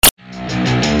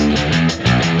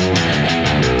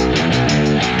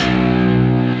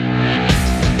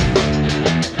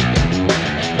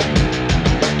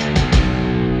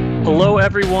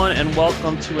everyone, and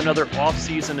welcome to another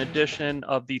off-season edition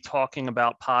of the Talking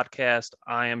About podcast.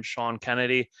 I am Sean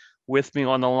Kennedy. With me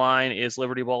on the line is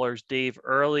Liberty Ballers Dave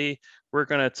Early. We're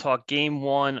going to talk game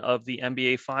one of the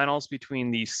NBA Finals between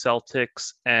the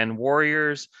Celtics and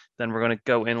Warriors. Then we're going to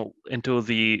go into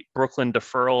the Brooklyn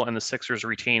deferral and the Sixers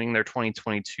retaining their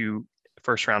 2022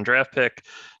 first-round draft pick.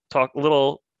 Talk a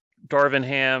little Darvin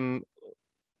Ham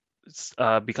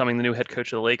becoming the new head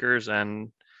coach of the Lakers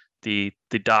and the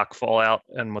Doc fallout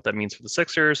and what that means for the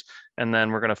Sixers. And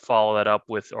then we're going to follow that up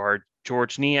with our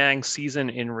George Niang season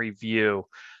in review.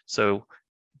 So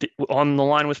on the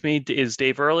line with me is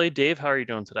Dave Early. Dave, how are you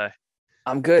doing today?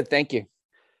 I'm good. Thank you.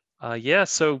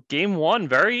 So game one,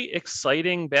 very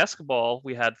exciting basketball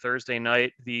we had Thursday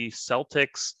night. The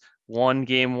Celtics won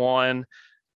game one.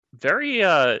 Very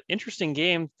interesting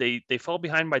game. They fell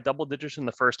behind by double digits in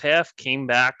the first half, came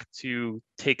back to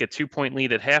take a 2-point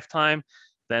lead at halftime.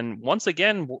 Then once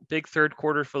again, big third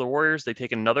quarter for the Warriors. They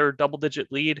take another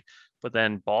double-digit lead, but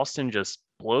then Boston just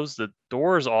blows the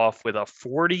doors off with a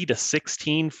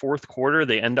 40-16 fourth quarter.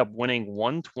 They end up winning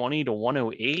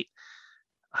 120-108.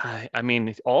 I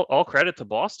mean, all credit to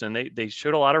Boston. They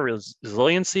showed a lot of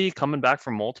resiliency coming back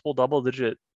from multiple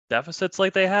double-digit deficits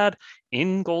like they had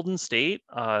in Golden State.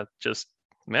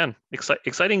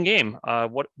 Exciting game.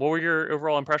 What were your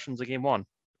overall impressions of game one?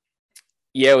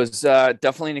 Yeah, it was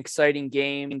definitely an exciting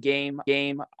game.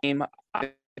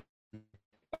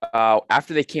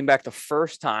 After they came back the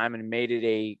first time and made it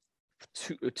a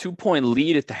 2-point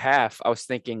lead at the half, I was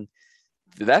thinking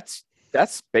that's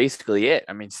basically it.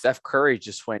 I mean, Steph Curry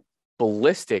just went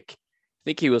ballistic. I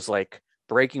think he was like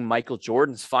breaking Michael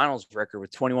Jordan's finals record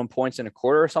with 21 points in a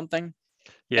quarter or something.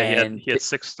 Yeah, he had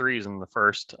 6 threes in the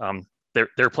first.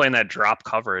 They're playing that drop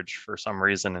coverage for some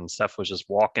reason, and Steph was just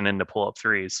walking in to pull up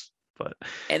threes.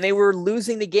 And they were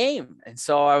losing the game. And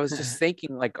so I was just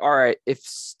thinking, like, all right, if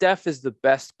Steph is the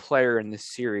best player in this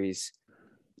series,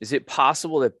 is it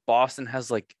possible that Boston has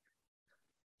like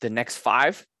the next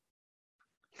 5?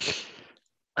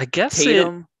 I guess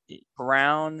Tatum,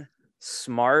 Brown,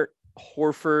 Smart,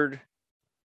 Horford,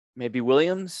 maybe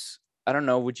Williams. I don't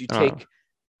know. Would you take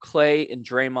Clay and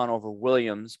Draymond over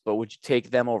Williams, but would you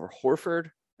take them over Horford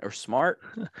or Smart?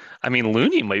 I mean,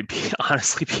 Looney might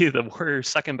honestly be the Warriors'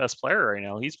 second best player right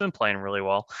now. He's been playing really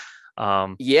well.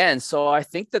 And so I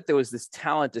think that there was this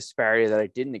talent disparity that I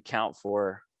didn't account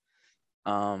for.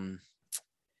 I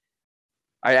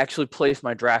actually placed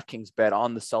my DraftKings bet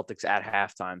on the Celtics at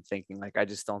halftime, thinking like I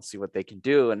just don't see what they can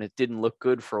do, and it didn't look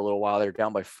good for a little while. They're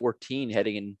down by 14,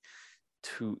 heading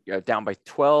into down by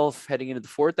 12, heading into the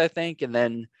fourth, I think, and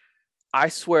then I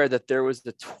swear that there was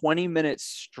the 20-minute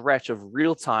stretch of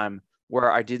real time where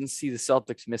I didn't see the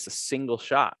Celtics miss a single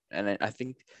shot. And I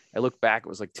think I look back, it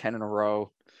was like 10 in a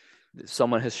row.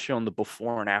 Someone has shown the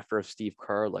before and after of Steve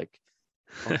Kerr, like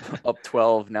up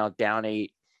 12, now down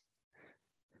 8.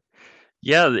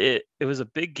 Yeah, it was a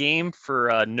big game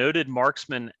for noted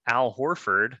marksman Al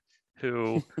Horford,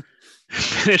 who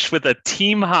finished with a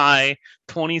team high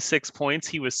 26 points.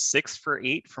 He was 6 for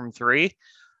 8 from 3.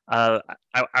 I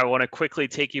want to quickly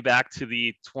take you back to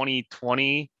the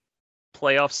 2020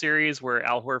 playoff series where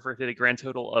Al Horford hit a grand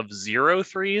total of 0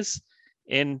 threes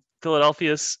in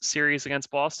Philadelphia's series against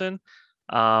Boston.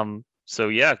 So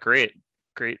yeah, great,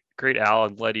 Al.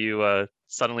 I'm glad you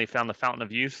suddenly found the fountain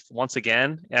of youth once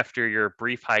again after your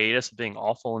brief hiatus of being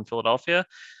awful in Philadelphia.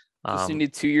 Just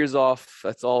needed 2 years off.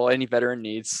 That's all any veteran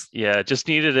needs. Yeah, just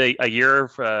needed a year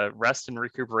of rest and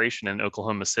recuperation in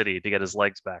Oklahoma City to get his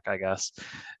legs back, I guess.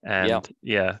 And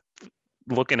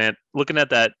looking at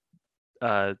that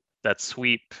that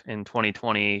sweep in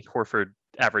 2020, Horford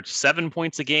averaged 7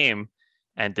 points a game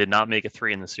and did not make a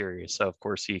 3 in the series. So of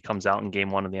course he comes out in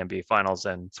game one of the NBA Finals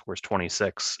and scores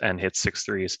 26 and hits 6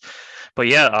 threes. But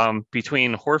yeah,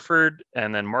 between Horford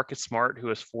and then Marcus Smart, who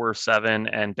was 4 of 7,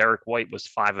 and Derek White was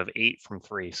 5 of 8 from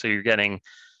 3. So you're getting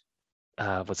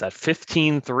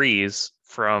 15 threes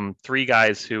from 3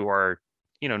 guys who are,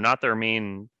 not their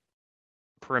main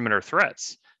perimeter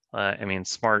threats. I mean,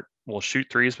 Smart will shoot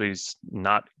threes, but he's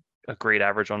not a great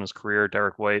average on his career.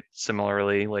 Derek White,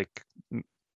 similarly, like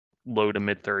low to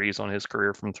mid 30s on his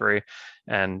career from 3.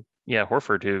 And yeah,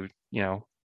 Horford, who,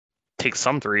 takes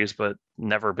some threes, but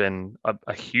never been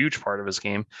a huge part of his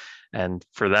game. And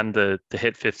for them to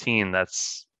hit 15,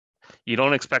 you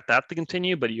don't expect that to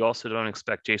continue, but you also don't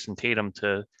expect Jason Tatum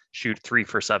to shoot 3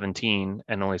 for 17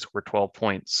 and only score 12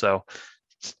 points. So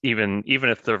even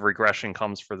if the regression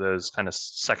comes for those kind of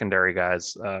secondary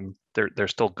guys, there's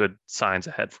still good signs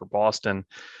ahead for Boston.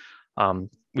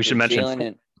 We should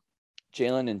mention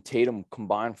Jalen and Tatum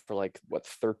combined for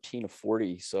 13 of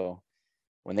 40. So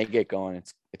when they get going,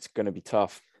 it's going to be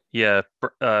tough. Yeah,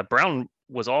 Brown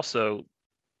was also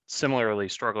similarly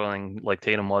struggling like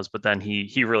Tatum was, but then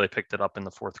he really picked it up in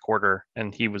the fourth quarter,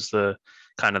 and he was the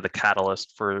kind of the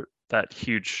catalyst for that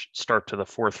huge start to the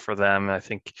fourth for them. I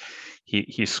think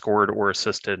he scored or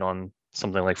assisted on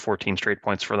something like 14 straight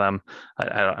points for them.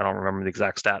 I don't remember the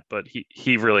exact stat, but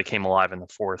he really came alive in the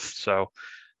fourth. So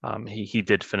he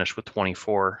did finish with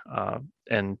 24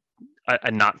 and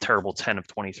a not terrible 10 of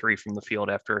 23 from the field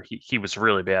after he was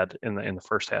really bad in the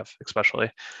first half,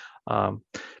 especially.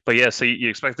 But yeah, so you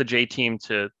expect the J team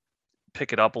to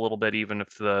pick it up a little bit, even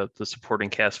if the supporting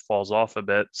cast falls off a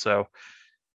bit. So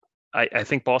I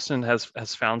think Boston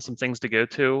has found some things to go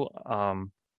to.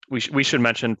 We should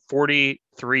mention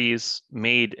 43s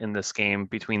made in this game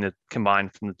between the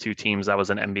combined from the two teams. That was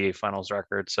an NBA Finals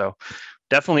record. So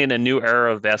definitely in a new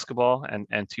era of basketball,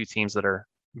 and two teams that are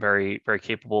very, very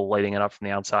capable of lighting it up from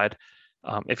the outside.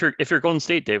 If you're Golden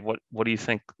State, Dave, what do you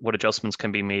think? What adjustments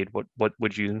can be made? What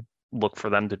would you look for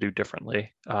them to do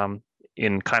differently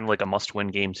in kind of like a must-win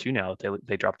game too? Now that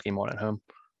they dropped game one at home.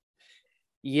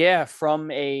 Yeah,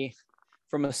 from a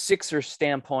Sixers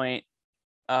standpoint,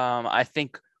 I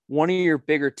think one of your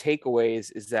bigger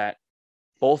takeaways is that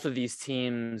both of these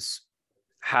teams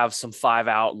have some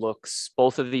 5-out looks.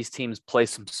 Both of these teams play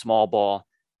some small ball.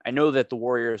 I know that the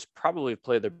Warriors probably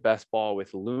play their best ball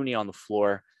with Looney on the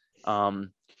floor.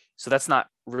 So that's not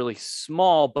really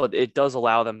small, but it does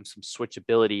allow them some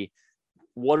switchability.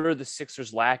 What are the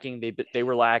Sixers lacking? They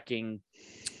were lacking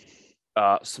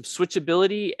some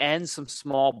switchability and some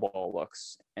small ball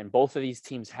looks, and both of these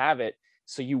teams have it.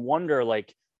 So you wonder,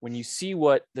 like, when you see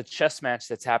what the chess match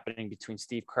that's happening between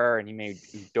Steve Kerr and Ime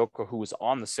Udoka, who was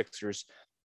on the Sixers,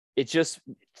 it just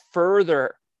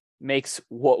further makes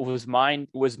what was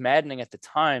maddening at the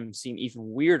time seem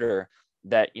even weirder,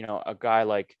 that, you know, a guy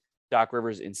like Doc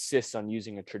Rivers insists on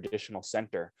using a traditional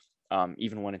center,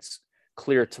 even when it's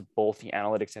clear to both the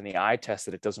analytics and the eye test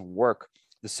that it doesn't work.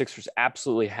 The Sixers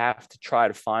absolutely have to try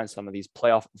to find some of these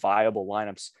playoff viable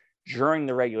lineups during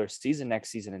the regular season next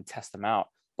season and test them out.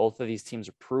 Both of these teams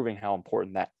are proving how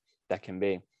important that can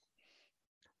be.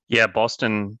 Yeah,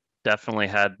 Boston definitely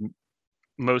had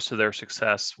most of their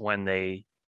success when they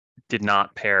did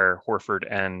not pair Horford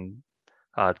and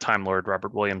Time Lord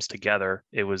Robert Williams together.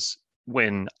 It was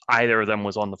when either of them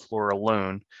was on the floor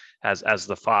alone as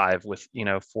the five with, you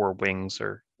know, four wings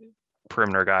or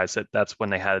perimeter guys, that's when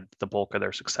they had the bulk of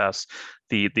their success.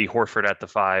 The Horford at the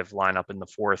five lineup in the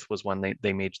fourth was when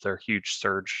they made their huge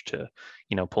surge to,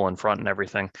 you know, pull in front and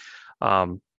everything.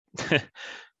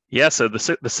 Yeah, so the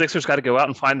Sixers got to go out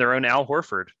and find their own Al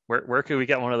Horford. Where could we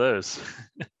get one of those?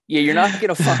 Yeah, you're not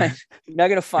gonna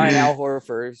find Al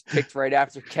Horford. He's picked right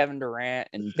after Kevin Durant,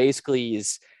 and basically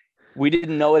we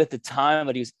didn't know it at the time,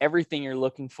 but he was everything you're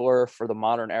looking for the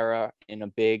modern era in a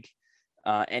big.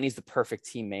 And he's the perfect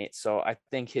teammate. So I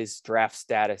think his draft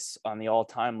status on the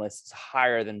all-time list is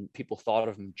higher than people thought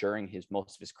of him during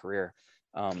most of his career.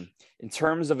 In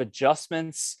terms of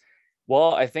adjustments,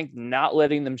 well, I think not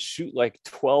letting them shoot like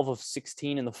 12 of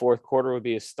 16 in the fourth quarter would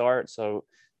be a start. So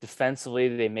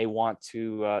defensively, they may want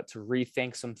to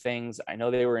rethink some things. I know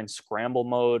they were in scramble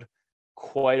mode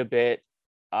quite a bit.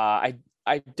 I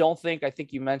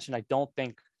think you mentioned, I don't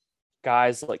think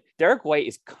guys like Derek White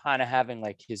is kind of having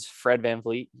like his Fred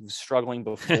VanVleet. He was struggling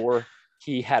before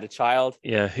he had a child.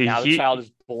 Yeah, now the child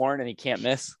is born and he can't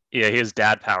miss. Yeah, he has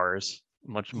dad powers,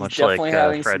 much definitely like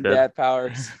having Fred some did. dad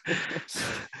powers.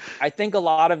 I think a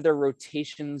lot of their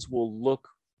rotations will look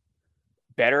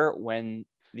better when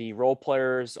the role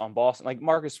players on Boston, like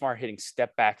Marcus Smart hitting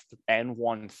step back and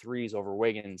 1-3s over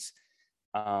Wiggins,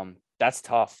 that's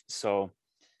tough. So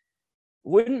I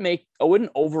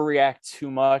wouldn't overreact too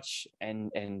much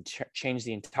and change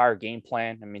the entire game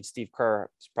plan. I mean, Steve Kerr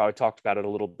has probably talked about it a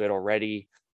little bit already.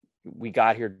 We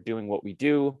got here doing what we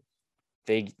do.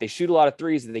 They shoot a lot of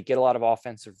threes. They get a lot of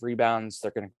offensive rebounds.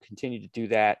 They're going to continue to do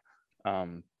that.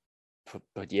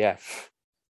 But yeah,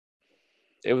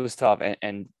 it was tough.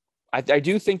 And I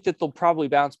do think that they'll probably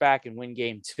bounce back and win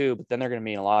game 2, but then they're going to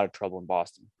be in a lot of trouble in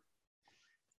Boston.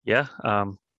 Yeah.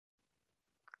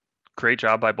 Great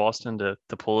job by Boston to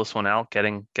pull this one out.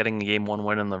 Getting the game 1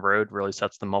 win on the road really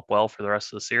sets them up well for the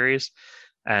rest of the series.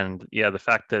 And yeah, the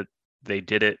fact that they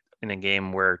did it in a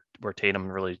game where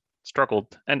Tatum really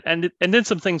struggled and did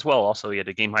some things well. Also, he had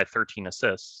a game high 13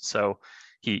 assists, so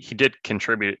he did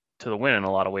contribute to the win in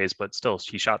a lot of ways. But still,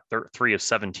 he shot 3 of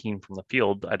 17 from the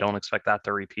field. I don't expect that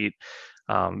to repeat.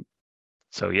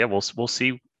 So yeah, we'll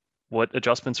see what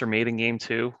adjustments are made in game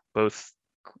 2. Both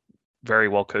very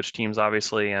well coached teams,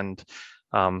 obviously, and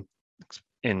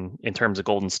in terms of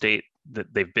Golden State,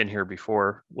 that they've been here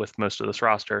before with most of this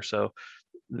roster. So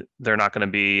they're not going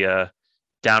to be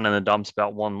down in the dumps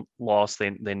about one loss. They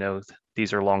know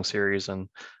these are long series and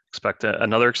expect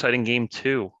another exciting game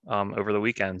too over the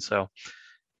weekend. So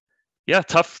yeah,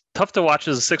 tough to watch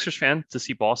as a Sixers fan to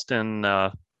see Boston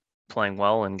playing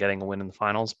well and getting a win in the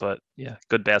finals. But yeah,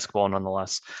 good basketball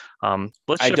nonetheless.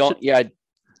 Let's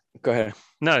go ahead.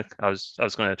 No, I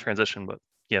was going to transition, but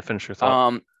yeah, finish your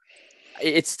thought.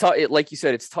 It's tough. Like you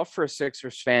said, it's tough for a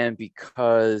Sixers fan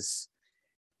because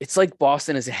it's like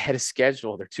Boston is ahead of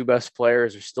schedule. Their two best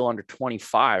players are still under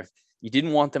 25. You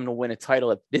didn't want them to win a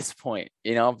title at this point,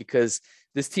 because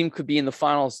this team could be in the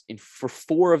finals for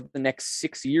 4 of the next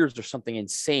 6 years or something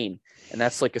insane. And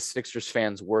that's like a Sixers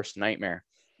fan's worst nightmare.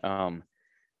 So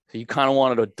you kind of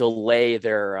wanted to delay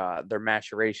their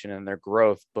maturation and their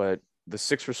growth, but the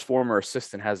Sixers former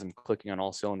assistant has them clicking on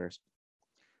all cylinders.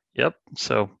 Yep.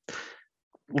 So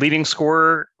leading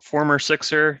scorer, former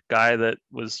Sixer, guy that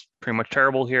was pretty much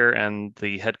terrible here, and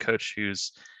the head coach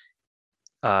who's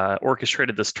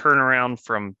orchestrated this turnaround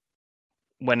from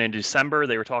when in December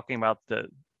they were talking about the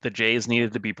Jays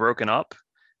needed to be broken up,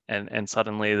 and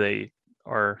suddenly they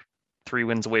are 3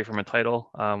 wins away from a title.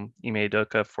 Ime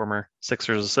Udoka, former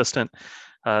Sixers assistant.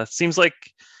 Seems like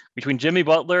between Jimmy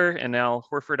Butler and now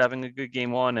Horford having a good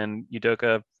game 1 and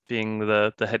Udoka being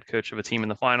the head coach of a team in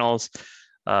the finals,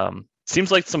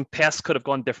 seems like some paths could have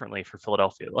gone differently for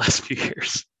Philadelphia the last few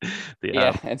years.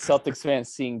 And Celtics fans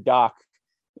seeing Doc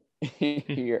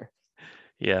here.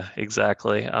 Yeah,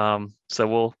 exactly.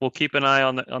 So we'll keep an eye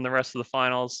on the rest of the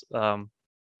finals.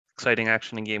 Exciting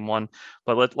action in game 1,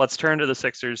 but let's turn to the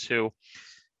Sixers, who,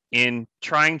 in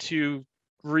trying to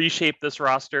reshape this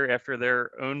roster after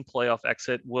their own playoff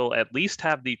exit, will at least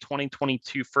have the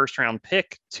 2022 first round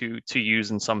pick to use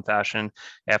in some fashion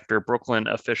after Brooklyn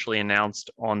officially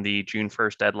announced on the June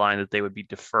 1st deadline that they would be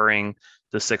deferring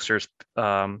the Sixers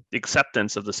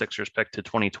acceptance of the Sixers pick to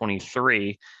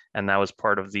 2023. And that was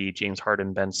part of the James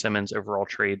Harden, Ben Simmons overall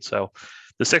trade. So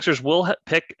the Sixers will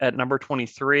pick at number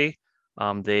 23.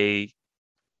 They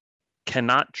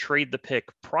cannot trade the pick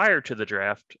prior to the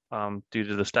draft due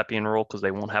to the Stepien rule because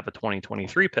they won't have a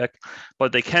 2023 pick,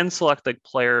 but they can select a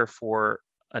player for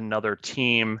another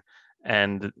team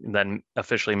and then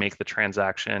officially make the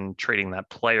transaction trading that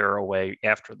player away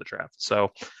after the draft.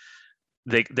 So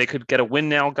they could get a win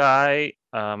now guy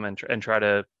and try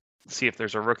to see if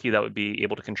there's a rookie that would be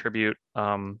able to contribute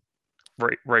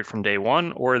right from day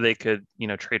one, or they could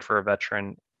trade for a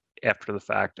veteran after the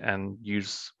fact and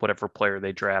use whatever player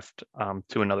they draft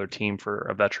to another team for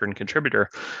a veteran contributor.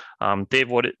 Dave,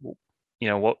 what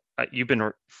you've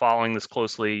been following this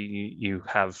closely. You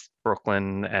have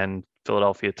Brooklyn and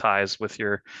Philadelphia ties with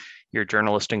your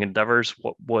journalistic endeavors.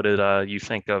 What did you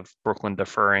think of Brooklyn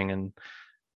deferring, and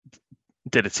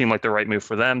did it seem like the right move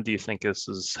for them? Do you think this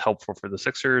is helpful for the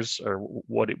Sixers, or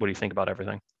what do you think about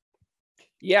everything?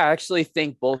 Yeah, I actually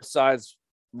think both sides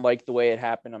like the way it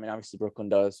happened. I mean, obviously Brooklyn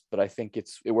does, but I think it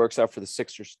works out for the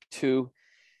Sixers too.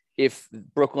 If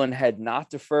Brooklyn had not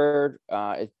deferred,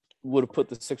 it would have put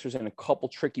the Sixers in a couple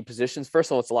tricky positions.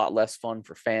 First of all, it's a lot less fun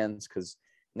for fans because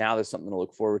now there's something to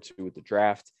look forward to with the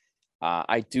draft.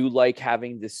 I do like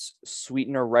having this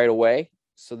sweetener right away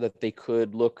so that they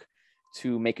could look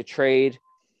to make a trade.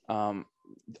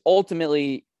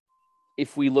 Ultimately,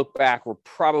 if we look back, we're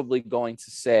probably going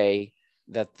to say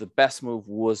that the best move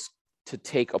was to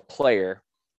take a player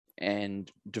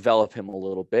and develop him a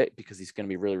little bit because he's going to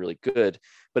be really, really good.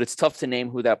 But it's tough to name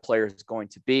who that player is going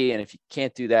to be. And if you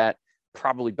can't do that,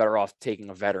 probably better off taking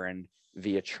a veteran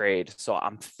via trade. So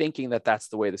I'm thinking that that's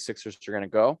the way the Sixers are going to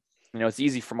go. It's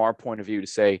easy from our point of view to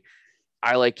say,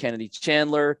 I like Kennedy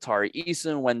Chandler, Tari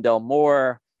Eason, Wendell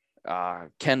Moore,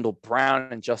 Kendall Brown,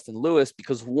 and Justin Lewis,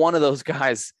 because one of those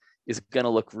guys is going to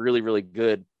look really, really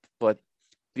good. But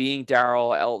being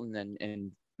Darrell Elton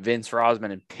and Vince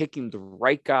Rosman and picking the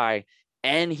right guy,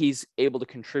 and he's able to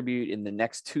contribute in the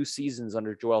next 2 seasons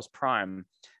under Joel's prime,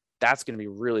 that's going to be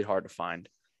really hard to find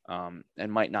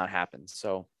and might not happen.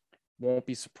 So won't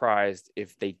be surprised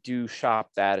if they do shop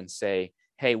that and say,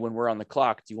 hey, when we're on the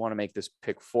clock, do you want to make this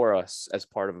pick for us as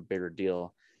part of a bigger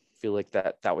deal? I feel like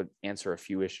that would answer a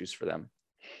few issues for them.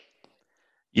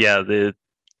 Yeah, the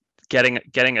getting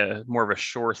a more of a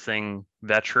sure thing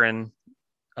veteran,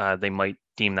 they might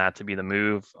deem that to be the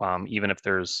move, even if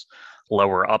there's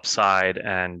lower upside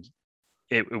and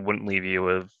it wouldn't leave you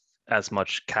with as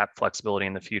much cap flexibility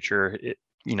in the future.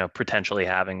 Potentially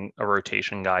having a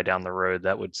rotation guy down the road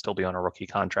that would still be on a rookie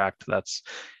contract, that's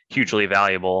hugely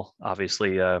valuable.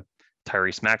 Obviously,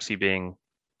 Tyrese Maxey being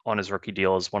on his rookie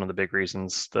deal is one of the big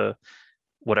reasons.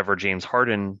 Whatever James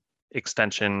Harden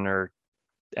extension or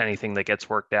anything that gets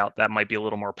worked out, that might be a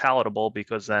little more palatable,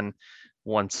 because then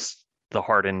once the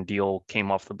Harden deal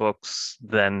came off the books,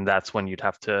 then that's when you'd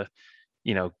have to,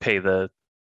 pay the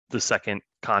second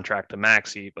contract to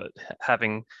Maxey. But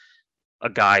having a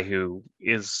guy who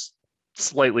is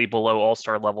slightly below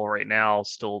all-star level right now,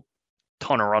 still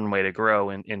ton of runway to grow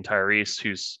in Tyrese,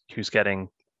 who's getting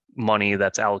money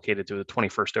that's allocated to the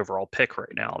 21st overall pick right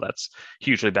now. That's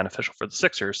hugely beneficial for the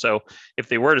Sixers. So if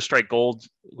they were to strike gold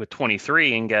with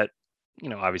 23 and get,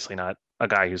 obviously not a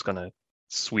guy who's going to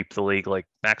sweep the league like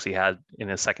Maxey had in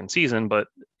his second season, but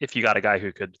if you got a guy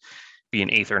who could be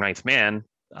an eighth or ninth man,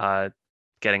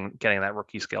 getting that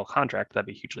rookie scale contract, that'd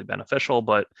be hugely beneficial.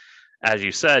 But as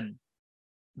you said,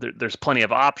 there's plenty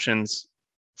of options.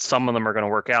 Some of them are going to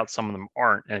work out, some of them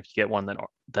aren't. And if you get one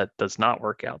that does not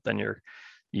work out, then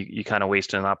you kind of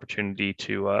wasted an opportunity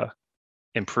to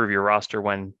improve your roster,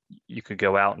 when you could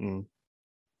go out and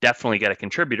definitely get a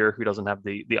contributor who doesn't have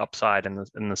the upside and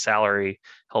the salary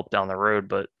help down the road,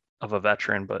 but of a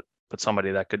veteran, but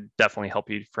somebody that could definitely help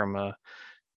you from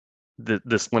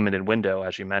this limited window,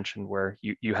 as you mentioned, where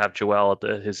you have Joel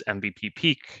at his MVP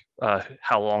peak.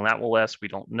 How long that will last, we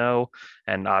don't know.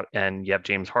 And you have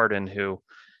James Harden, who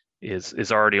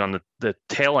is already on the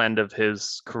tail end of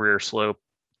his career slope.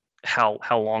 How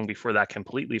long before that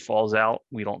completely falls out,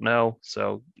 we don't know.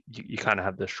 So you kind of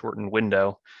have this shortened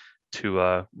window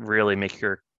to really make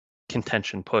your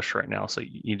contention push right now. So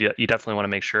you definitely want to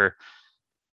make sure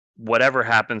whatever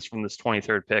happens from this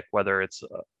 23rd pick, whether it's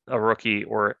a rookie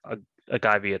or a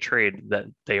guy via trade, that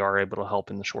they are able to help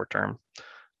in the short term.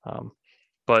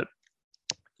 But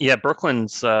yeah,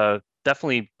 Brooklyn's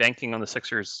definitely banking on the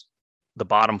Sixers, the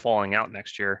bottom falling out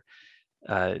next year,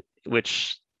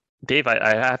 which, Dave,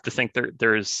 I have to think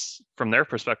there's, from their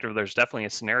perspective, there's definitely a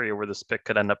scenario where this pick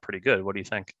could end up pretty good. What do you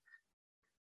think?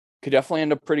 Could definitely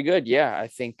end up pretty good. Yeah, I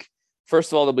think,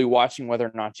 first of all, they'll be watching whether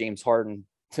or not James Harden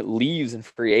leaves in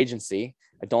free agency.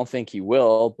 I don't think he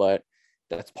will, but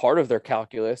that's part of their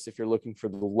calculus if you're looking for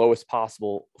the lowest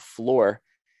possible floor.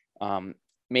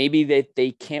 Maybe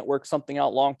they can't work something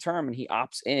out long term and he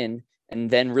opts in, and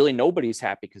then really nobody's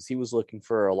happy because he was looking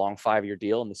for a long 5-year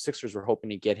deal, and the Sixers were hoping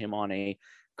to get him on a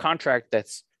contract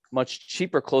that's much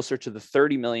cheaper, closer to the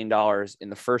 $30 million in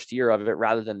the first year of it,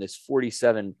 rather than this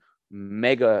 47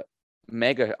 mega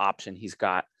option he's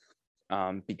got.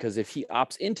 Because if he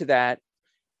opts into that,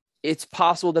 it's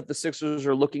possible that the Sixers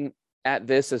are looking at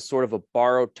this as sort of a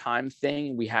borrowed time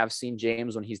thing. We have seen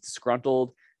James, when he's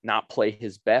disgruntled, not play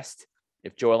his best.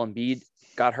 If Joel Embiid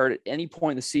got hurt at any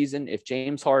point in the season, if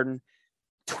James Harden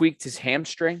tweaked his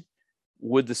hamstring,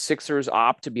 would the Sixers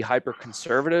opt to be hyper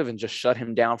conservative and just shut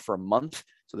him down for a month?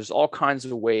 So there's all kinds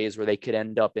of ways where they could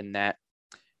end up in that,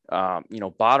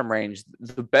 bottom range.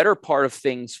 The better part of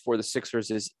things for the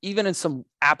Sixers is, even in some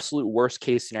absolute worst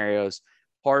case scenarios,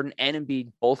 Harden and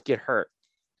Embiid both get hurt,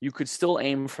 you could still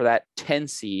aim for that 10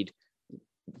 seed,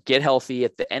 get healthy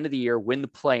at the end of the year, win the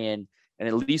play-in, and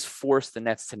at least force the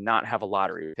Nets to not have a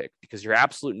lottery pick. Because your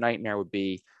absolute nightmare would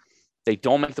be they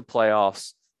don't make the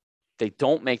playoffs, they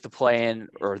don't make the play-in,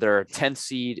 or they're a 10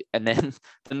 seed, and then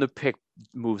the pick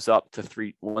moves up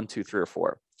to 1, 2, 3, or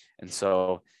 4. And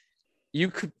so you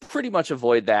could pretty much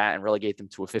avoid that and relegate them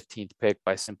to a 15th pick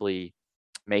by simply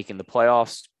making the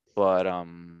playoffs. But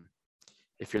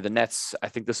if you're the Nets, I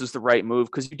think this is the right move,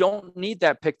 because you don't need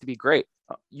that pick to be great.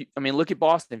 Look at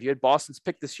Boston. If you had Boston's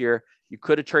pick this year, you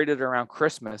could have traded it around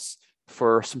Christmas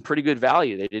for some pretty good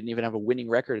value. They didn't even have a winning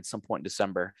record at some point in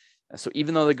December. So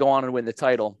even though they go on and win the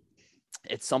title,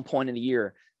 at some point in the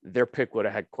year, their pick would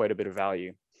have had quite a bit of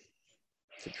value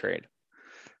to trade.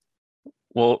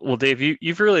 Well, Dave,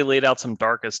 you've really laid out some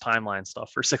darkest timeline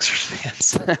stuff for Sixers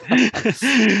fans.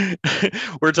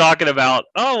 We're talking about,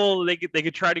 they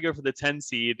could try to go for the 10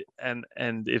 seed, and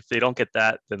if they don't get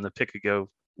that, then the pick could go.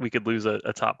 We could lose a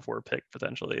top 4 pick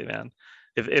potentially, man.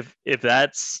 If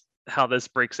that's how this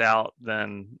breaks out,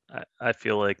 then I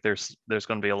feel like there's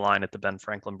going to be a line at the Ben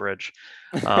Franklin Bridge.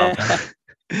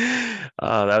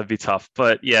 That would be tough.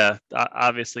 But yeah,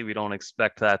 obviously we don't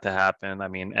expect that to happen. I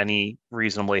mean, any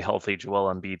reasonably healthy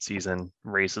Joel Embiid season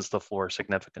raises the floor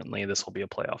significantly. This will be a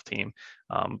playoff team.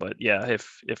 But yeah,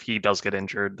 if he does get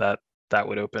injured, that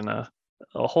would open a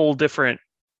whole different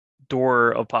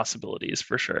door of possibilities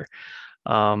for sure.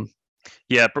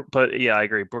 Yeah, but yeah, I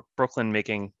agree. Brooklyn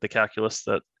making the calculus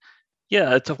that,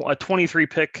 yeah, a 23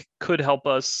 pick could help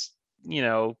us.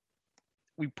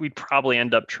 We'd probably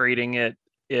end up trading it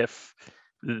if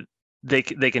they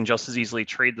can just as easily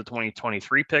trade the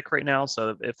 2023 pick right now.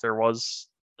 So if there was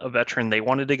a veteran they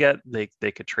wanted to get,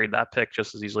 they could trade that pick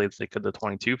just as easily as they could the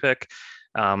 22 pick.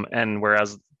 And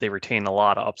whereas they retain a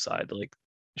lot of upside, like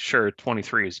sure,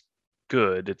 23 is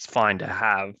good. It's fine to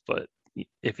have, but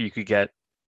if you could get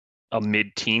a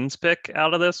mid-teens pick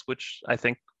out of this, which I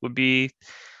think would be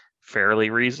fairly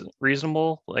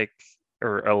reasonable, like,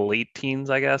 or a late teens,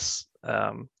 I guess.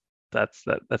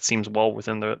 That seems well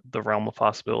within the realm of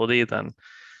possibility. Then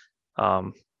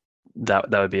um, that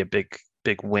would be a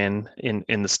big win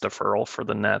in this deferral for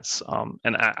the Nets.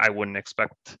 And I wouldn't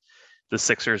expect the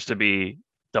Sixers to be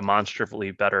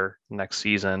demonstrably better next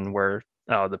season, where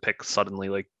the pick suddenly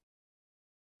like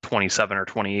 27 or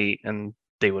 28 and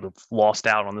they would have lost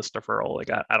out on this deferral. Like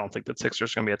I don't think that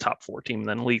Sixers going to be a top 4 team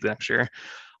in the league next year.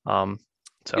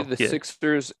 So The yeah,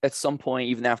 Sixers at some point,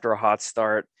 even after a hot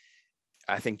start,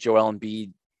 I think Joel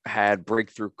Embiid had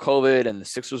breakthrough COVID, and the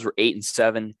Sixers were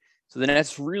 8-7. So the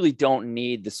Nets really don't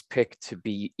need this pick to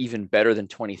be even better than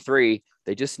 23.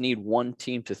 They just need one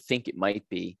team to think it might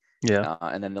be, yeah,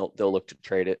 and then they'll look to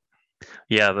trade it.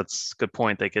 yeah. That's a good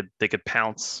point. They could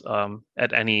pounce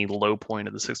at any low point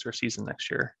of the Sixers season next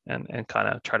year and kind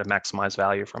of try to maximize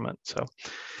value from it. So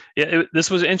yeah, this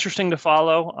was interesting to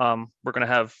follow. We're going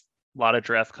to have a lot of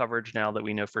draft coverage now that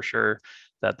we know for sure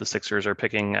that the Sixers are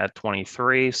picking at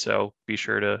 23. So be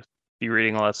sure to be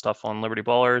reading all that stuff on Liberty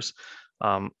Ballers.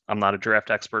 I'm not a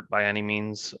draft expert by any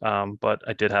means, but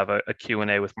I did have a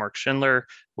Q&A with Mark Schindler,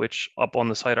 which up on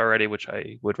the site already, which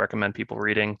I would recommend people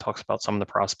reading, talks about some of the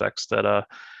prospects that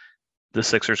the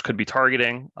Sixers could be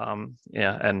targeting.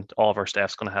 Yeah, and all of our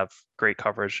staff's going to have great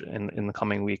coverage in the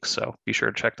coming weeks. So be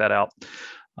sure to check that out.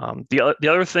 The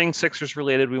other thing Sixers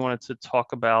related we wanted to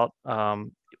talk about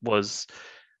was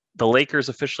the Lakers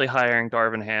officially hiring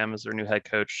Darvin Ham as their new head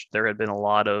coach. There had been a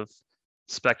lot of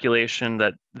speculation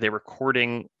that they were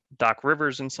courting Doc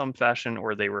Rivers in some fashion,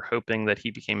 or they were hoping that he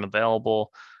became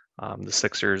available. The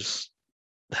Sixers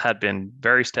had been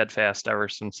very steadfast ever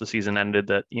since the season ended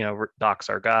that, Doc's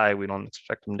our guy. We don't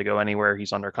expect him to go anywhere.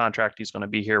 He's under contract. He's going to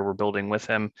be here. We're building with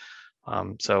him.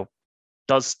 So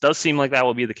does seem like that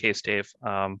will be the case, Dave.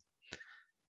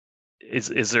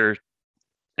 Is there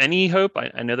any hope?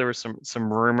 I know there was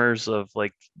some rumors of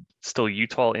like still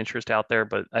Utah interest out there,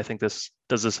 but I think does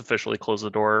this officially close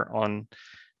the door on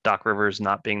Doc Rivers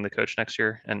not being the coach next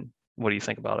year? And what do you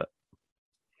think about it?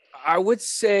 I would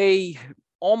say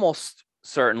almost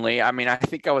certainly. I mean, I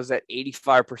think I was at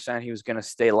 85% he was going to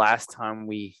stay last time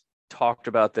we talked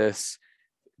about this.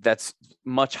 That's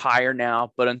much higher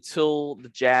now, but until the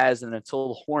Jazz and until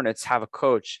the Hornets have a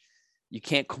coach, you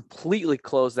can't completely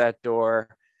close that door.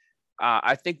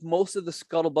 I think most of the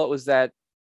scuttlebutt was that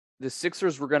the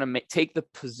Sixers were going to take the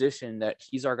position that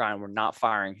he's our guy and we're not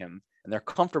firing him, and they're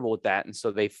comfortable with that, and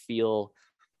so they feel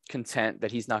content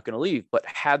that he's not going to leave. But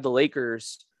had the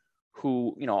Lakers,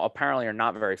 who apparently are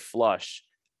not very flush,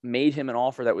 made him an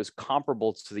offer that was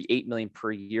comparable to the $8 million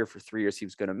per year for 3 years he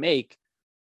was going to make,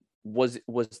 would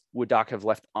Doc have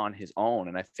left on his own?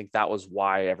 And I think that was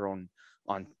why everyone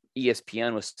on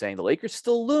ESPN was saying the Lakers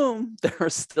still loom. They're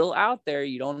still out there.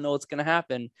 You don't know what's going to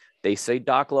happen. They say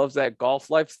Doc loves that golf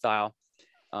lifestyle.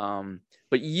 But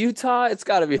Utah, it's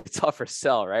got to be a tougher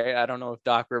sell, right? I don't know if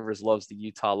Doc Rivers loves the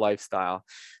Utah lifestyle.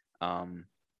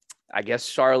 I guess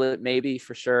Charlotte maybe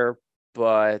for sure,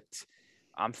 but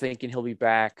I'm thinking he'll be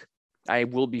back. I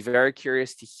will be very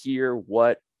curious to hear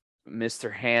what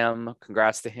Mr. Ham,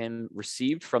 congrats to him,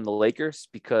 received from the Lakers,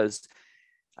 because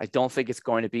I don't think it's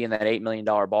going to be in that $8 million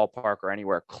ballpark or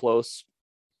anywhere close.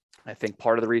 I think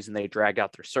part of the reason they dragged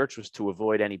out their search was to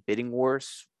avoid any bidding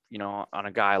wars, on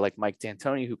a guy like Mike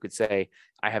D'Antoni, who could say,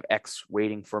 I have X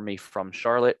waiting for me from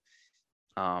Charlotte.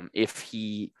 If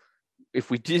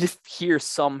we did hear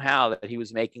somehow that he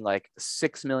was making like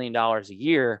 $6 million a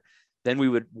year, then we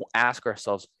would ask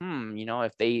ourselves,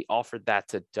 if they offered that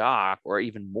to Doc or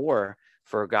even more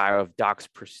for a guy of Doc's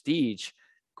prestige,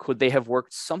 could they have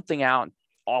worked something out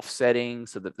offsetting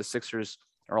so that the Sixers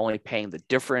are only paying the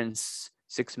difference,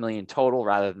 $6 million total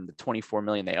rather than the $24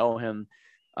 million they owe him?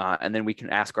 And then we can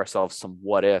ask ourselves some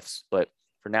what ifs. But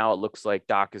for now, it looks like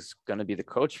Doc is going to be the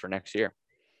coach for next year.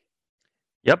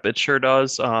 Yep, it sure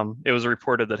does. It was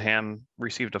reported that Ham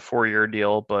received a 4-year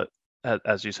deal, but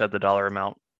as you said, the dollar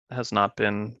amount has not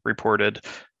been reported.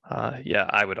 Yeah,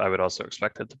 I would also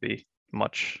expect it to be a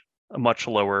much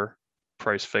lower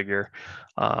price figure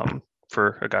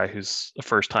for a guy who's a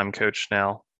first-time coach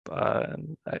now.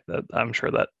 And I'm sure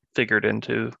that figured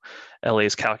into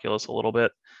LA's calculus a little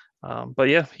bit. But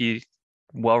yeah, he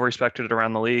well respected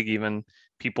around the league. Even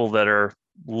people that are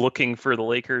looking for the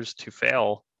Lakers to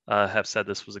fail have said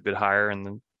this was a good hire, and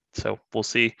then, so we'll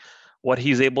see what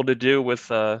he's able to do with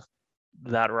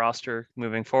that roster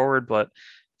moving forward. But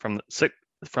from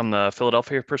the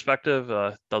Philadelphia perspective,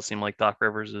 does seem like Doc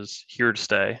Rivers is here to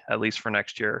stay, at least for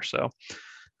next year. So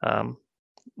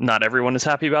Not everyone is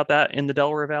happy about that in the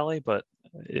Delaware Valley, but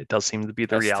it does seem to be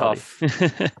the That's reality.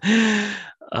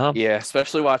 tough. Yeah,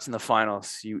 especially watching the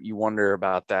finals, you wonder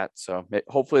about that. So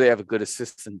hopefully they have a good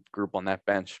assistant group on that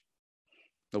bench.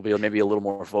 They'll be maybe a little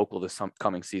more vocal this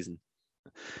coming season.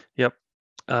 Yep.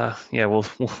 Yeah,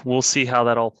 we'll see how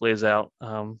that all plays out.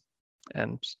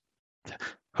 And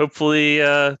hopefully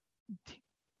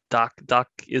Doc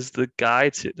is the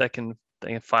guy that can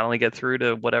finally get through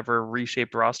to whatever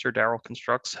reshaped roster Daryl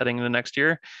constructs heading into next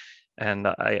year. And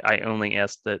I only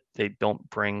ask that they don't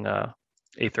bring a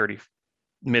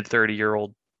mid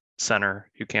 30-year-old center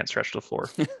who can't stretch the floor.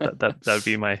 That would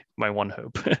be my one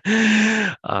hope.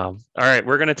 All right,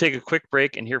 we're going to take a quick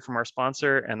break and hear from our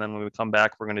sponsor, and then when we come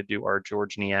back, we're going to do our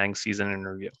Georges Niang season in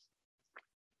review.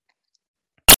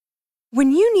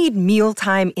 When you need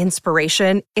mealtime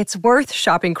inspiration, it's worth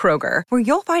shopping Kroger, where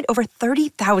you'll find over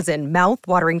 30,000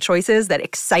 mouth-watering choices that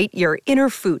excite your inner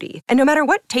foodie. And no matter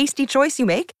what tasty choice you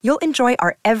make, you'll enjoy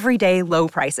our everyday low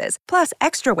prices, plus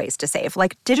extra ways to save,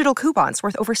 like digital coupons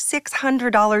worth over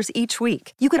 $600 each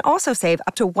week. You can also save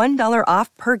up to $1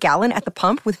 off per gallon at the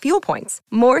pump with fuel points.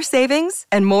 More savings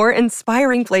and more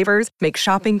inspiring flavors make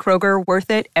shopping Kroger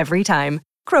worth it every time.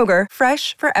 Kroger,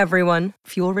 fresh for everyone.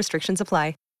 Fuel restrictions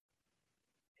apply.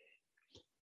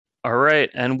 All right,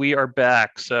 and we are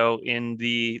back. So in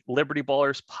the Liberty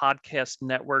Ballers podcast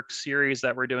network series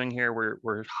that we're doing here,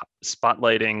 we're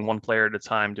spotlighting one player at a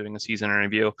time, doing a season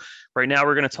review. Right now,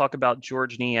 we're going to talk about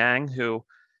Georges Niang, who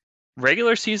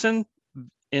regular season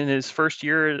in his first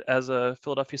year as a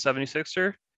Philadelphia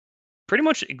 76er, pretty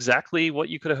much exactly what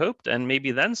you could have hoped, and maybe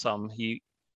then some. He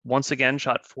once again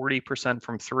shot 40%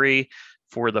 from three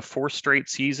for the fourth straight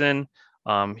season.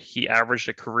 He averaged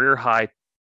a career high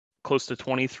close to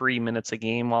 23 minutes a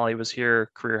game while he was here,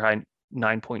 career high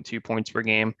 9.2 points per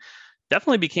game.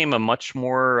 Definitely became a much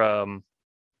more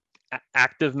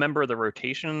active member of the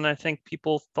rotation than I think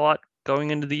people thought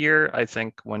going into the year. I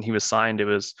think when he was signed, it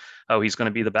was, he's going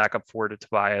to be the backup forward to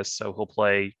Tobias, so he'll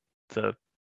play the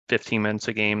 15 minutes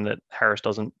a game that Harris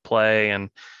doesn't play.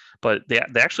 But they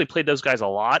actually played those guys a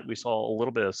lot. We saw a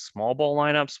little bit of small ball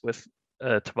lineups with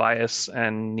Tobias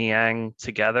and Niang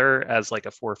together as like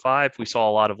a 4-5. We saw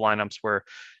a lot of lineups where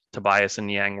Tobias and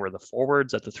Niang were the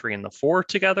forwards at the 3 and the 4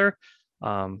 together.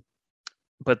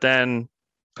 But then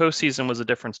postseason was a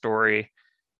different story.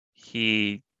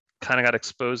 He kind of got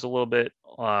exposed a little bit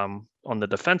on the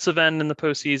defensive end in the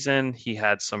postseason. He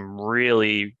had some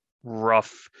really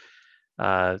rough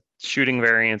shooting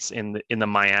variance in the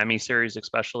Miami series,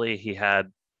 especially. He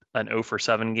had an 0 for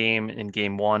 7 game in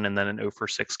game 1 and then an 0 for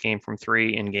 6 game from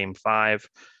 3 in game 5.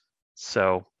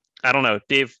 So I don't know,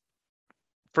 Dave,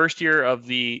 first year of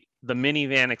the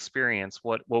minivan experience,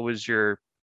 what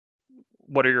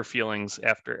are your feelings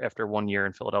after 1 year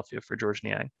in Philadelphia for Georges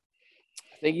Niang?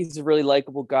 I think he's a really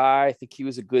likable guy. I think he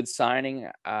was a good signing.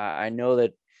 I know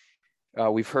that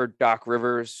we've heard Doc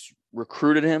Rivers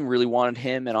recruited him, really wanted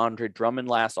him and Andre Drummond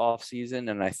last offseason,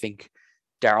 and I think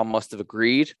Daryl must have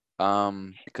agreed.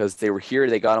 Because they were here,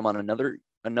 they got him on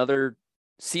another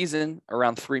season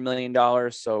around $3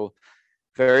 million. So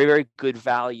very, very good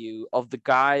value. Of the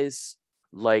guys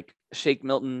like Shake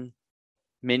Milton,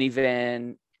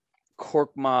 Minivan,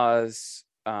 Korkmaz,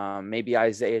 maybe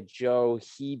Isaiah Joe,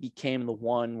 he became the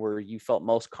one where you felt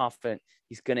most confident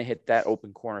he's going to hit that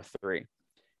open corner 3.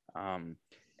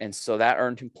 And so that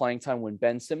earned him playing time. When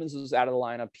Ben Simmons was out of the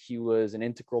lineup, he was an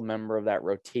integral member of that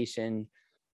rotation.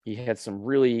 He had some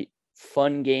really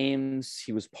fun games.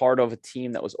 He was part of a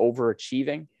team that was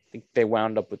overachieving. I think they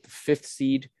wound up with the 5th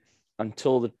seed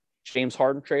until the James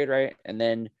Harden trade, right? And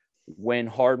then when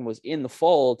Harden was in the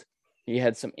fold, he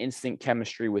had some instant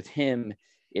chemistry with him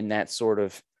in that sort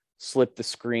of slip the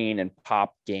screen and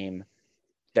pop game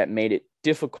that made it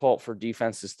difficult for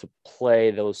defenses to play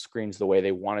those screens the way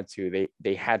they wanted to.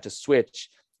 They had to switch,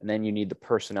 and then you need the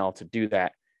personnel to do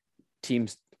that.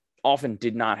 Teams often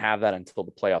did not have that until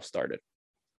the playoffs started.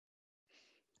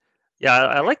 Yeah,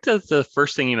 I like the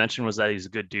first thing you mentioned was that he's a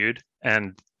good dude,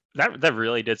 and that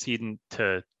really did seem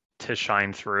to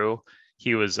shine through.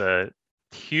 He was a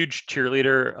huge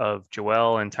cheerleader of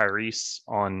Joel and Tyrese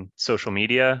on social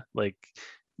media, like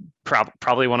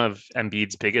probably one of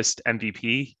Embiid's biggest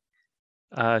MVP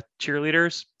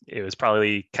cheerleaders. It was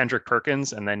probably Kendrick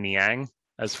Perkins and then Niang,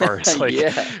 as far as like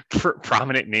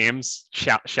prominent names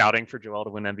shouting for Joel to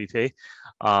win MVP.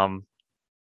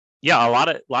 Yeah, a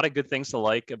lot of good things to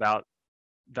like about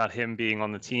about him being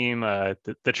on the team.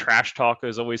 The trash talk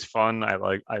is always fun. I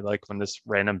like when this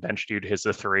random bench dude hits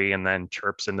a three and then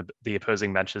chirps in the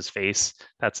opposing bench's face.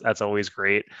 That's always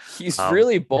great. He's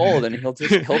really bold, and he'll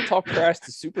talk trash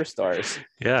to superstars.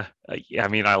 Yeah, I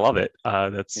mean, I love it.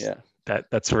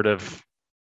 That's sort of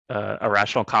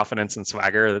irrational confidence and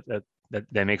swagger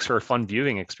that makes for a fun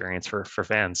viewing experience for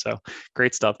fans. So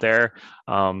great stuff there.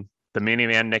 The Mini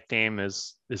Man nickname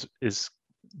is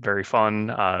very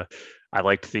fun. I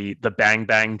liked the Bang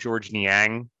Bang George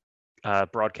Niang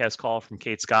broadcast call from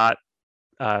Kate Scott.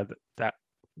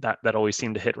 That always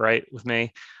seemed to hit right with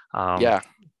me.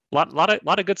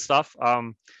 Lot of good stuff.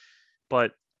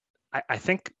 But I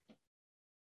think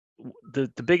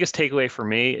the biggest takeaway for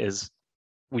me is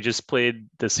we just played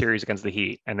the series against the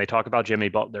Heat, and they talk about Jimmy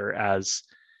Butler as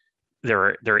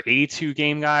there are 82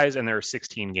 game guys and there are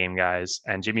 16 game guys,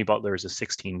 and Jimmy Butler is a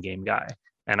 16 game guy.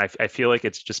 And I feel like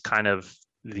it's just kind of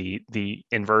the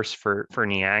inverse for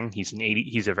Niang.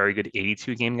 He's a very good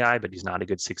 82 game guy, but he's not a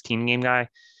good 16 game guy,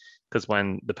 because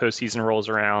when the postseason rolls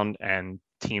around and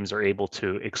teams are able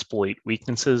to exploit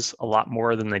weaknesses a lot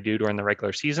more than they do during the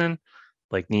regular season,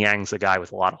 like Niang's a guy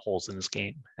with a lot of holes in his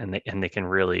game, and they can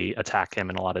really attack him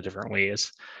in a lot of different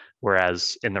ways.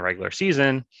 Whereas in the regular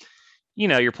season,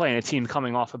 you're playing a team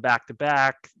coming off a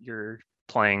back-to-back, you're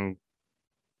playing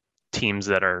teams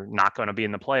that are not going to be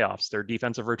in the playoffs. Their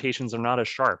defensive rotations are not as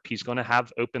sharp. He's going to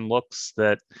have open looks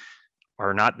that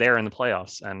are not there in the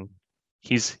playoffs. And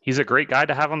he's a great guy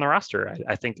to have on the roster.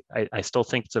 I still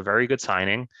think it's a very good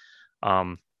signing.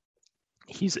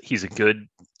 He's a good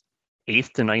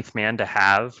 8th to 9th man to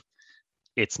have.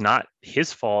 It's not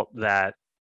his fault that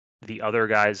the other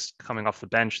guys coming off the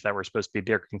bench that were supposed to be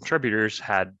bigger contributors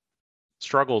had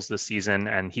struggles this season,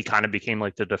 and he kind of became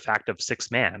like the de facto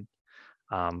 6th man.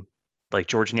 Like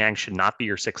George Niang should not be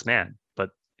your 6th man,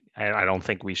 but I don't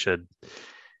think we should,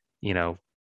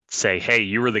 say, hey,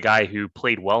 you were the guy who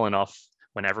played well enough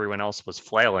when everyone else was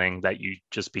flailing that you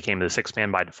just became the 6th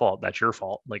man by default. That's your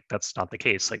fault. Like, that's not the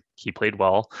case. Like, he played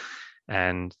well,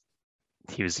 and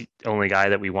he was the only guy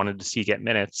that we wanted to see get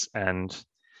minutes. And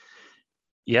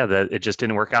yeah, it just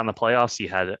didn't work out in the playoffs. He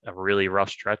had a really rough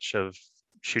stretch of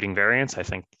shooting variance. I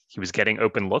think he was getting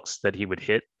open looks that he would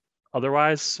hit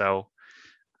otherwise. So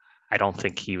I don't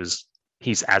think he's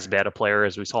as bad a player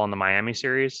as we saw in the Miami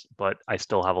series, but I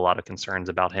still have a lot of concerns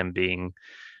about him being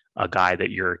a guy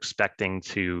that you're expecting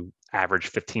to average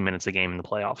 15 minutes a game in the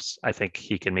playoffs. I think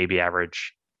he can maybe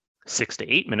average 6 to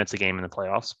 8 minutes a game in the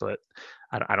playoffs, but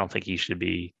I don't think he should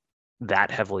be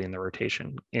that heavily in the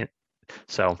rotation.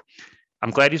 So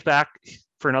I'm glad he's back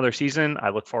for another season. I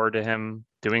look forward to him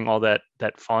doing all that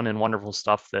fun and wonderful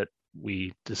stuff that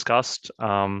we discussed.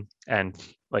 And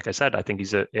like I said, I think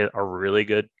he's a really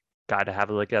good guy to have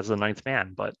like as the 9th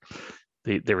man. But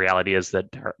the reality is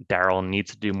that Daryl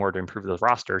needs to do more to improve the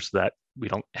roster so that we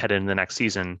don't head into the next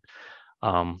season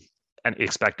and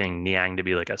expecting Niang to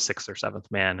be like a 6th or 7th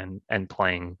man and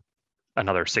playing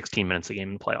another 16 minutes a game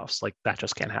in the playoffs. Like, that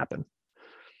just can't happen.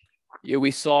 Yeah,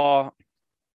 we saw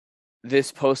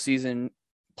this postseason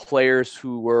players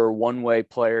who were one-way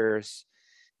players.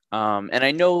 And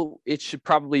I know it should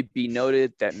probably be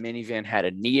noted that Minivan had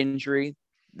a knee injury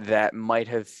that might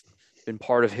have been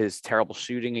part of his terrible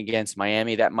shooting against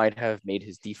Miami. That might have made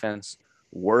his defense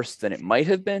worse than it might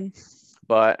have been.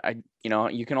 But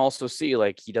you can also see,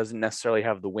 like, he doesn't necessarily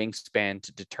have the wingspan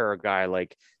to deter a guy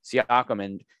like Siakam,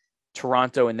 and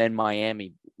Toronto and then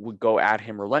Miami would go at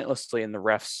him relentlessly, and the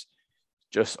refs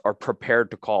just are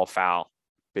prepared to call a foul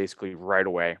basically right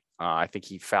away. I think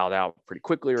he fouled out pretty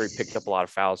quickly, or he picked up a lot of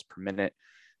fouls per minute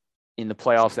in the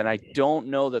playoffs. And I don't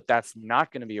know that that's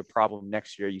not going to be a problem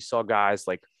next year. You saw guys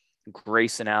like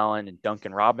Grayson Allen and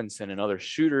Duncan Robinson and other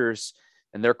shooters,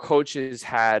 and their coaches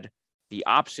had the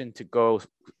option to go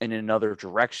in another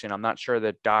direction. I'm not sure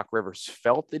that Doc Rivers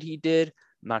felt that he did.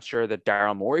 I'm not sure that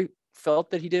Daryl Morey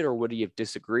felt that he did, or would he have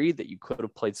disagreed that you could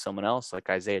have played someone else like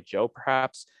Isaiah Joe,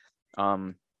 perhaps?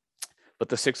 But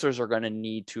the Sixers are going to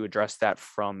need to address that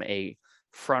from a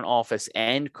front office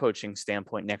and coaching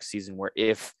standpoint next season, where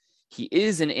if he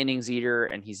is an innings eater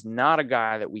and he's not a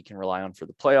guy that we can rely on for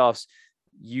the playoffs,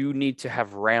 you need to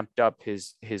have ramped up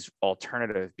his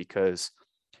alternative, because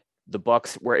the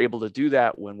Bucks were able to do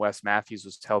that when Wes Matthews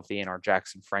was healthy, and our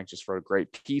Jackson Frank just wrote a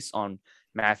great piece on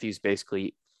Matthews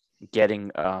basically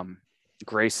getting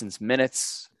Grayson's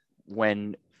minutes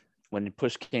when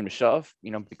push came to shove,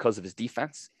 because of his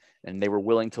defense. And they were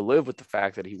willing to live with the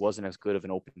fact that he wasn't as good of an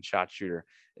open shot shooter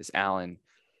as Allen.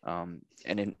 And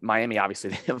in Miami, obviously,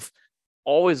 they have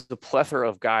always the plethora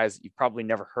of guys you've probably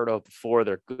never heard of before.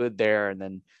 They're good there, and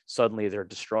then suddenly they're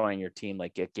destroying your team,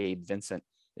 like Gabe Vincent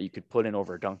that you could put in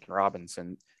over Duncan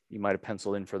Robinson. You might have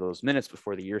penciled in for those minutes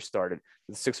before the year started.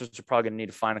 The Sixers are probably going to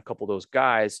need to find a couple of those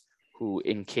guys who,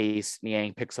 in case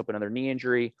Niang picks up another knee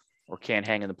injury or can't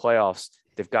hang in the playoffs,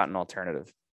 they've got an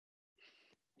alternative.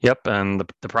 Yep, and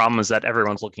the problem is that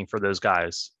everyone's looking for those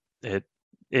guys.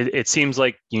 It seems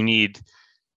like you need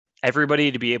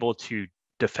everybody to be able to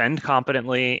defend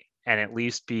competently and at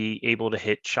least be able to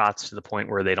hit shots to the point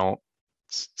where they don't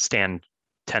stand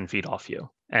 10 feet off you.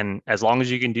 And as long as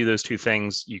you can do those two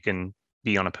things, you can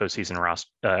be on a postseason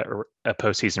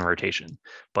rotation.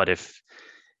 But if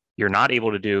you're not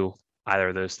able to do either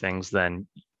of those things, then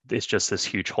it's just this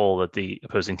huge hole that the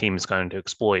opposing team is going to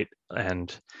exploit.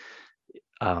 And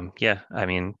I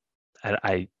mean,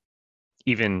 I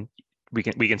even we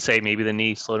can say maybe the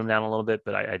knee slowed him down a little bit,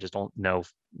 but I just don't know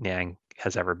if Niang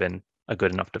has ever been a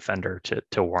good enough defender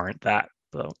to warrant that.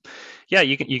 So yeah,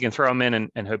 you can throw him in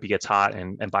and hope he gets hot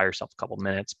and buy yourself a couple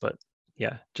minutes, but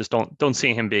yeah, just don't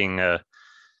see him being a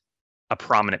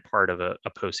prominent part of a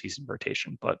postseason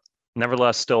rotation. But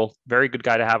nevertheless, still very good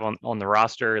guy to have on the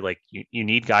roster. Like you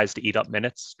need guys to eat up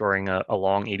minutes during a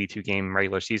long 82 game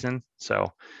regular season.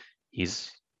 So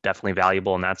he's definitely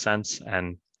valuable in that sense.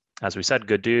 And as we said,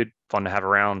 good dude, fun to have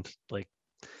around. Like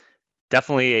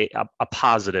definitely a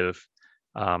positive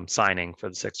signing for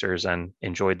the Sixers, and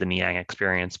enjoyed the Niang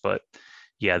experience. But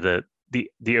yeah,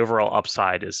 the overall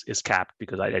upside is capped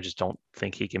because I just don't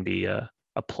think he can be a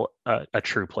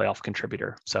true playoff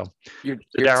contributor. So you're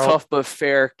tough but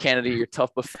fair, Kennedy. You're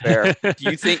tough but fair. Do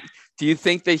you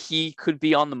think that he could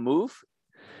be on the move?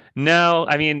 No,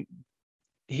 I mean,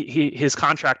 his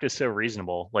contract is so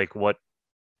reasonable. Like what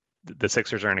the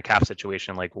Sixers are in a cap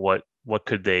situation. Like what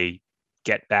could they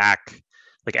get back?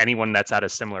 Like anyone that's at a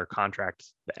similar contract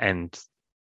and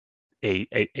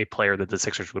a player that the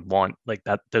Sixers would want, like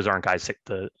that, those aren't guys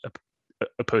the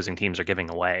opposing teams are giving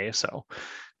away. So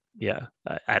yeah,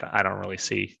 I don't really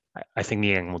see. I think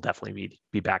Niang will definitely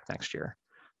be back next year,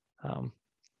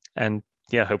 and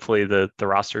yeah, hopefully the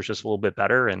roster is just a little bit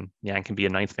better, and Niang can be a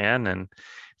ninth man, and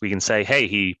we can say, hey,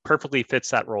 he perfectly fits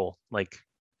that role, like,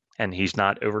 and he's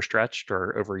not overstretched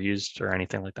or overused or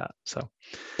anything like that. So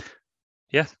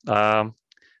yeah,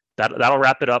 that'll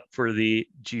wrap it up for the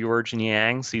Georges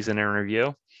Niang season in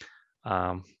review.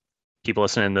 Keep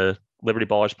listening to Liberty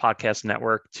Ballers Podcast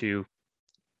Network to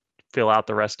fill out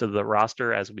the rest of the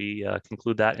roster as we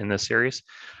conclude that in this series.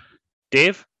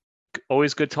 Dave,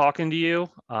 always good talking to you.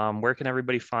 Where can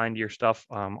everybody find your stuff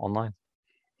online?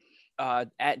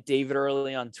 At David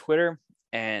Early on Twitter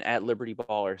and at Liberty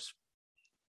Ballers.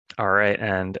 All right.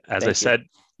 And as I said,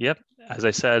 we're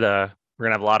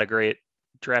going to have a lot of great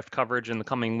draft coverage in the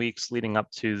coming weeks leading up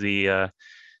to the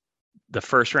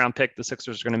first round pick the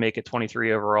Sixers are going to make at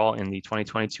 23 overall in the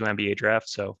 2022 NBA draft.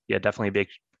 So yeah, definitely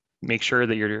make sure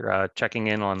that you're checking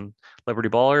in on Liberty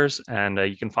Ballers, and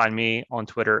you can find me on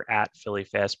Twitter at Philly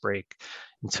Fast Break.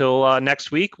 Until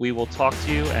next week, we will talk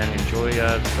to you and enjoy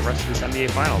the rest of this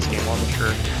NBA Finals game. I'm sure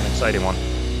an exciting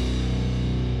one.